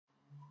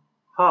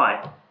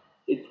Hi,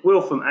 it's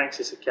Will from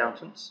Access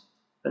Accountants,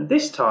 and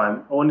this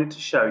time I wanted to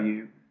show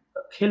you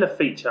a killer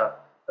feature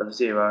of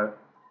Xero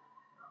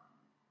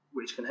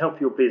which can help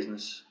your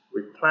business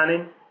with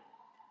planning,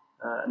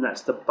 and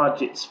that's the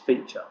budgets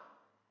feature.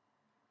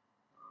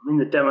 I'm in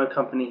the demo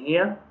company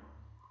here,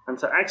 and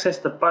to access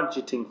the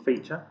budgeting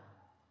feature,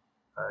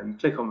 you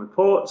click on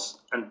Reports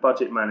and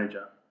Budget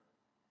Manager.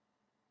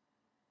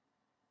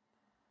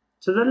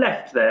 To the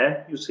left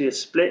there, you'll see a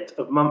split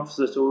of months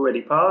that are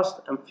already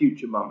passed and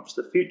future months.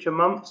 The future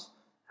months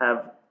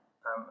have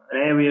an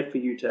area for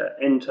you to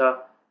enter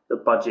the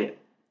budget.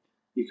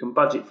 You can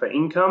budget for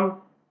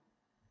income,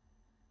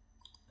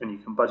 and you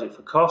can budget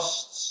for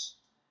costs.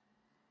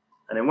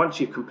 And then once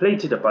you've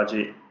completed a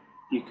budget,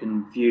 you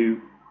can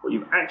view what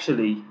you've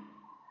actually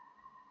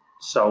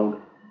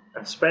sold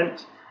and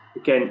spent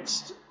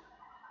against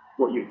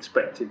what you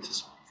expected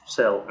to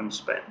sell and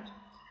spend.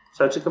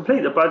 So to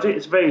complete the budget,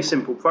 it's a very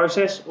simple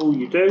process. All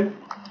you do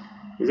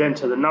is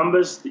enter the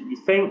numbers that you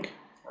think,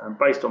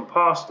 based on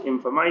past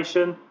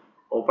information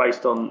or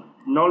based on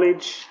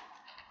knowledge,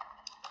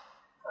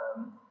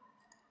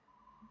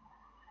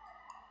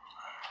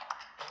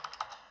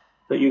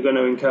 that you're going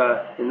to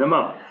incur in the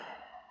month.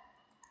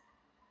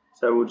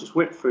 So we'll just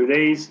whip through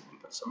these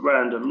and put some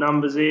random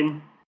numbers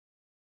in.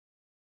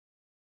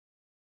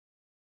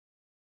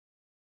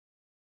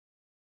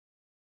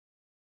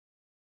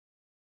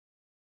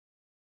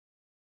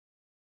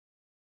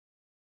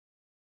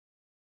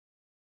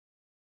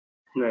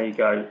 And there you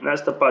go, and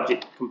that's the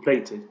budget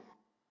completed.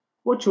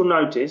 What you'll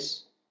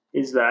notice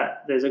is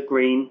that there's a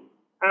green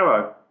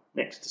arrow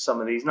next to some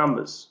of these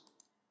numbers.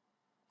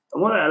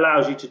 And what that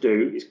allows you to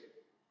do is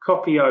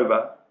copy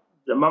over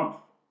the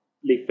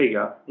monthly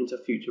figure into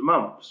future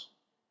months.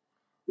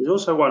 There's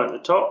also one at the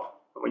top,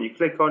 and when you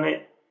click on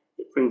it,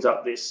 it brings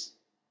up this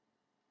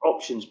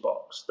options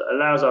box that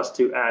allows us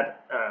to add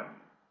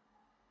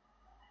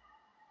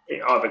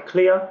either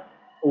clear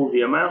all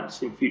the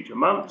amounts in future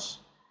months,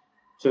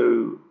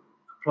 to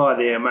apply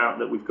the amount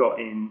that we've got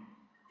in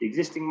the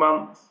existing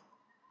month,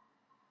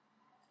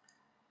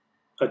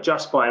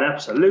 adjust by an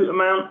absolute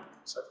amount,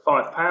 so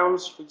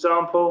 £5 for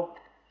example,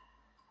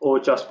 or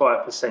adjust by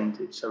a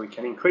percentage, so we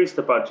can increase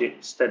the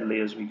budget steadily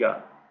as we go.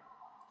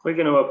 We're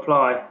going to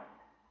apply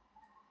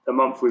the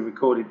month we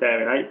recorded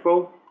there in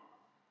April,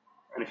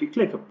 and if you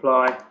click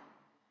apply,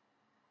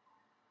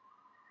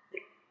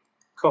 it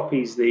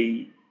copies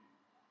the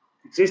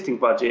existing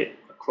budget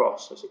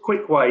across. So it's a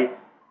quick way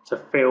to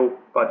fill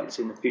budgets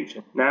in the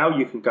future. Now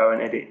you can go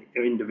and edit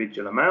your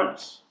individual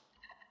amounts,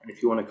 and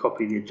if you want to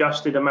copy the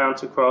adjusted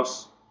amount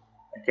across,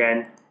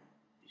 again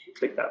you can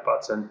click that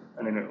button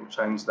and then it will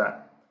change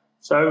that.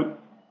 So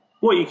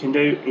what you can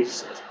do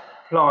is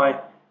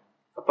apply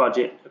a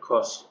budget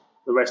across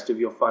the rest of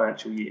your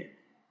financial year.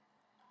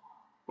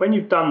 When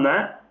you've done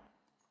that,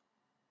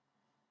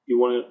 you're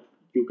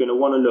going to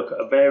want to look at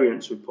a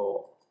variance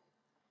report.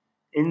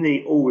 In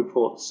the All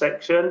Reports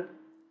section,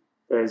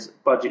 there's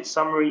budget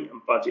summary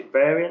and budget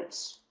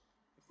variance.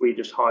 If we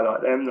just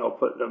highlight them, they'll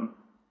put them,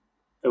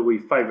 if we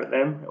favourite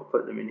them, it'll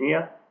put them in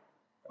here.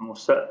 And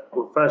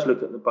we'll first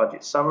look at the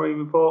budget summary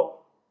report.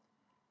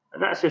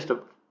 And that's just a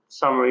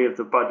summary of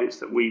the budgets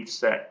that we've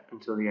set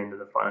until the end of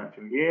the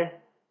financial year.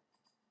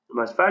 The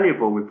most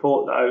valuable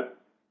report, though,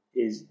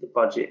 is the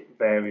budget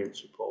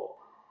variance report.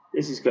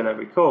 This is going to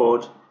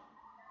record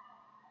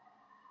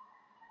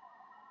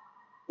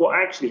what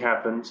actually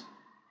happened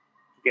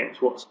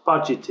against what's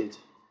budgeted.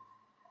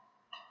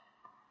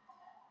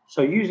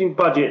 So using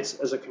budgets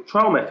as a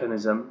control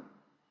mechanism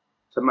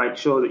to make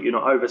sure that you're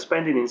not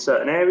overspending in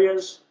certain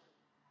areas,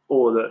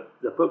 or that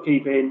the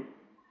bookkeeping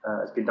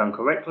has been done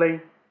correctly,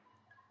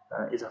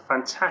 is a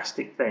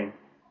fantastic thing.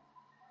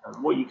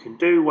 And what you can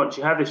do once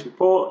you have this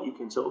report, you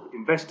can sort of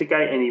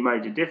investigate any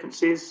major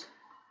differences.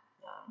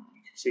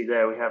 You can see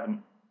there we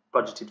haven't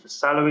budgeted for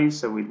salaries,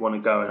 so we'd want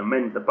to go and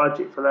amend the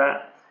budget for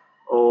that,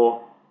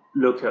 or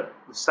look at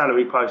the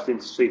salary posting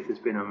to see if there's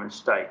been a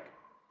mistake.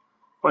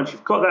 Once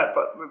you've got that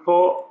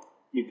report,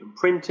 you can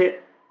print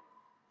it,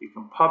 you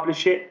can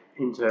publish it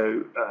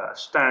into a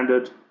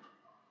standard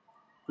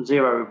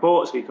Xero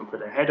report, so you can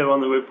put a header on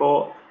the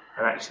report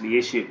and actually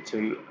issue it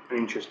to an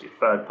interested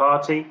third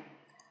party,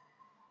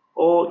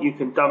 or you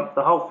can dump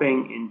the whole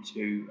thing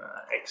into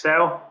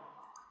Excel,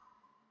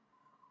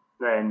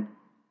 then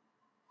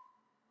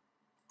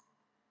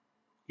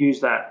use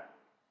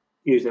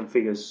them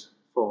figures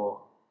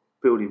for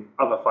building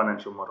other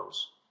financial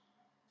models.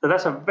 So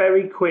that's a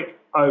very quick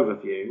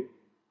overview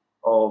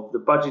of the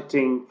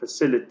budgeting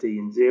facility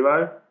in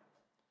Xero.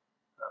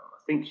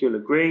 I think you'll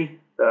agree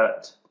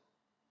that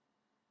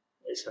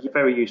it's a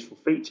very useful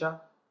feature.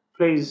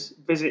 Please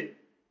visit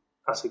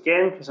us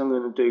again, because I'm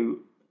going to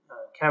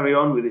carry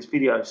on with this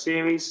video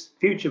series.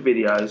 Future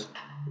videos,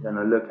 we're going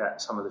to look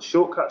at some of the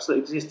shortcuts that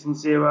exist in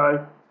Xero,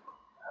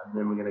 and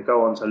then we're going to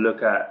go on to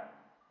look at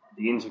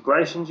the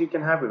integrations you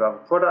can have with other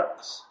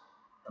products,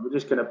 and we're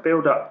just going to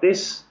build up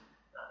this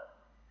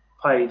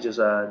page as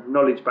a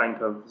knowledge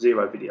bank of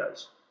Xero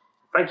videos.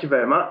 Thank you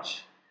very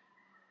much.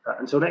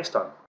 Until next time.